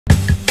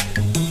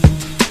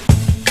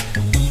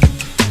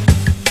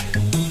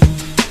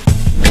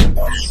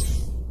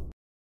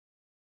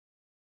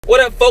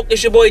folk?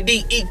 It's your boy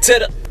D.E. to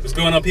the. What's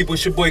going on, people?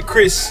 It's your boy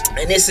Chris.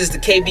 And this is the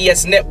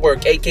KBS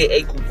Network,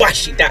 aka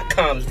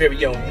Kubashi.com's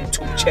very own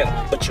YouTube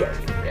channel. But you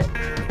already know that.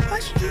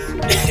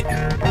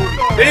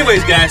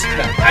 Anyways, guys,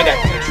 I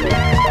got the intro.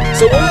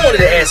 So what we wanted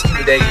to ask you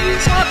today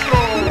is,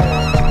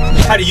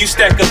 how do you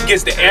stack up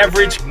against the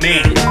average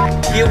man?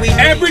 here we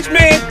Average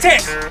man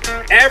test.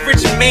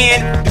 Average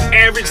man do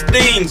average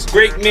things.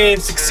 Great men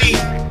succeed.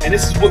 And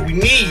this is what we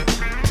need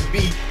to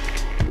be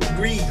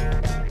agreed.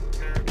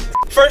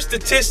 First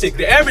statistic,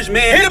 the average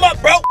man. Hit him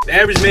up, bro. The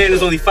average man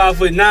is only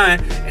 5'9",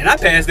 and I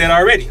passed that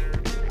already.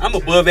 I'm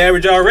above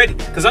average already,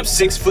 because I'm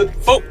 6 foot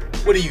 4.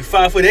 What are you,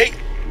 5'8"?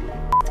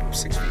 I'm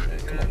 6 feet, man.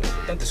 Come on, man.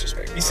 Don't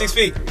disrespect me. You 6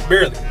 feet.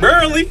 Barely.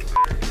 Barely.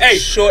 Hey.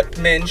 Short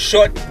men,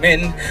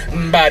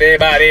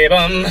 body,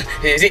 bum.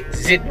 Is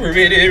it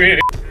really?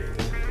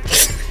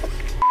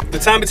 The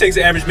time it takes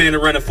the average man to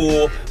run a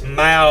full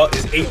mile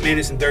is 8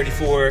 minutes and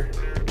 34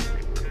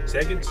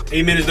 seconds.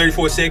 8 minutes,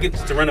 34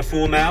 seconds to run a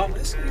full mile.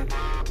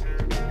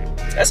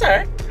 That's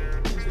alright.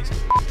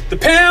 The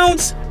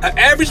pounds an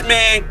average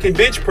man can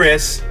bench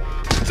press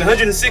is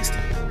 160.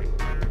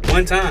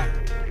 One time.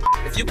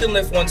 If you can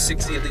lift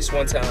 160 at least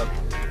one time,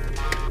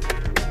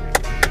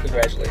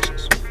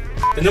 congratulations.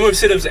 The number of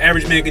sit-ups an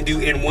average man can do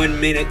in 1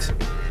 minute,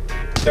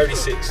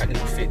 36. I can do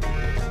 50.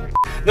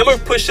 Number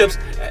of push-ups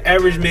an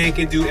average man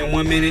can do in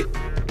 1 minute,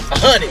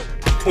 100.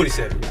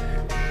 27.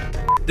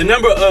 The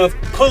number of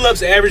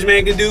pull-ups an average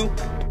man can do,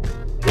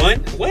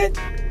 one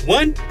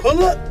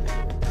pull-up?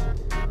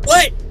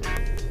 What?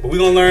 But we're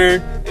gonna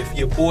learn if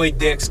your boy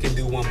Dex can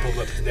do one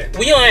pull-up today.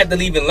 We don't have to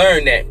even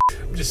learn that.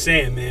 I'm just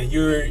saying, man,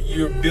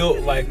 you're built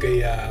like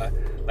a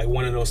like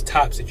one of those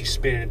tops that you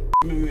spin.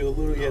 Remember you were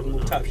little, you had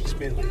little tops you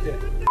spin like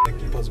that. Like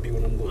you're supposed to be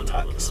one of them little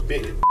tops you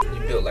spin. You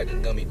built like a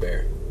gummy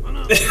bear.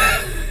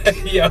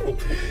 Yo,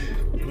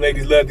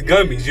 ladies love the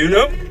gummies, you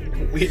know?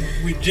 We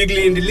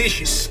jiggly and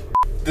delicious.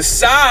 The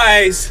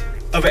size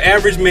of an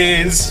average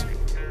man's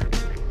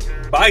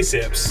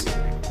biceps.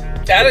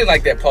 I didn't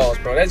like that pause,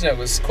 bro. That joke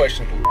was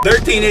questionable.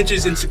 13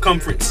 inches in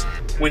circumference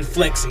when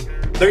flexing.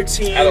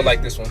 13 I don't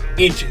like this one.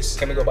 inches.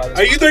 Can we go by this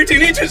Are one? you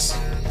 13 inches?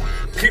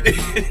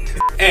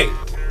 Hey,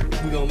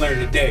 we're gonna learn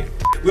today.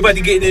 We're about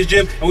to get in this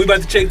gym and we're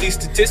about to check these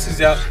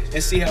statistics out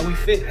and see how we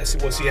fit.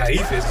 We'll see how he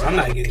fits. I'm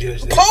not getting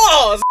judged there.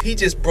 Pause! He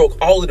just broke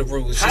all of the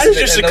rules. How does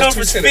your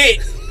circumference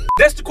fit?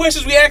 That's the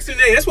questions we asked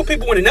today. That's what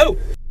people want to know.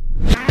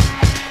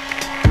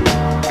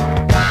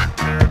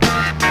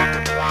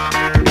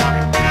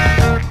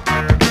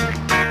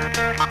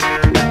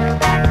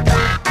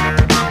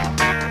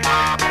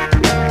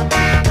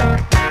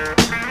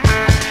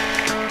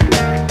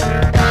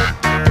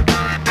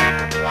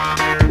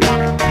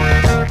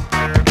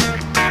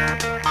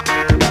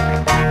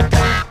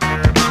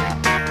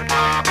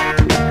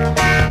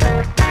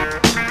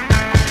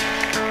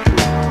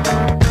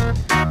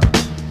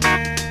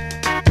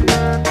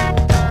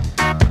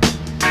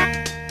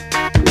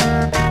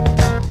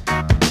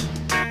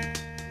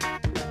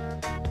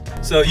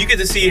 So you get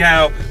to see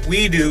how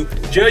we do.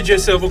 Judge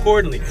yourself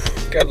accordingly.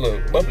 Got a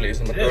little bubbly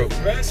in my throat.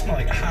 That smell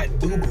like a hot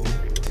boo-boo.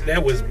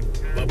 That was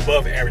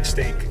above average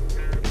steak.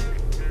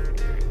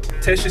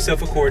 Test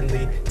yourself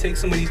accordingly. Take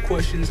some of these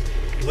questions.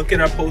 Look at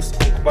our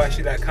post on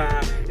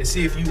Kubashi.com and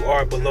see if you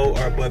are below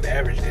or above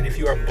average. And if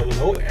you are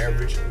below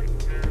average,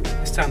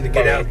 it's time to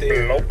get out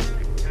there.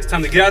 It's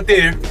time to get out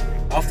there,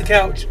 off the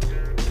couch,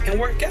 and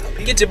work out.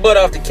 Get your butt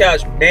off the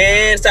couch,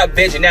 man. Stop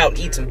vegging out and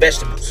eat some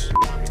vegetables.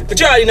 But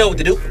you already know what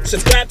to do.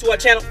 Subscribe to our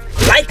channel,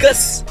 like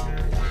us,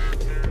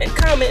 and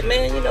comment,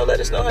 man. You know,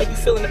 let us know how you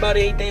feeling about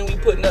everything we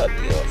putting up.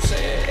 You know what I'm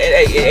saying?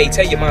 And, hey,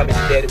 tell your mom and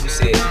your daddy we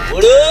said,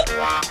 what up?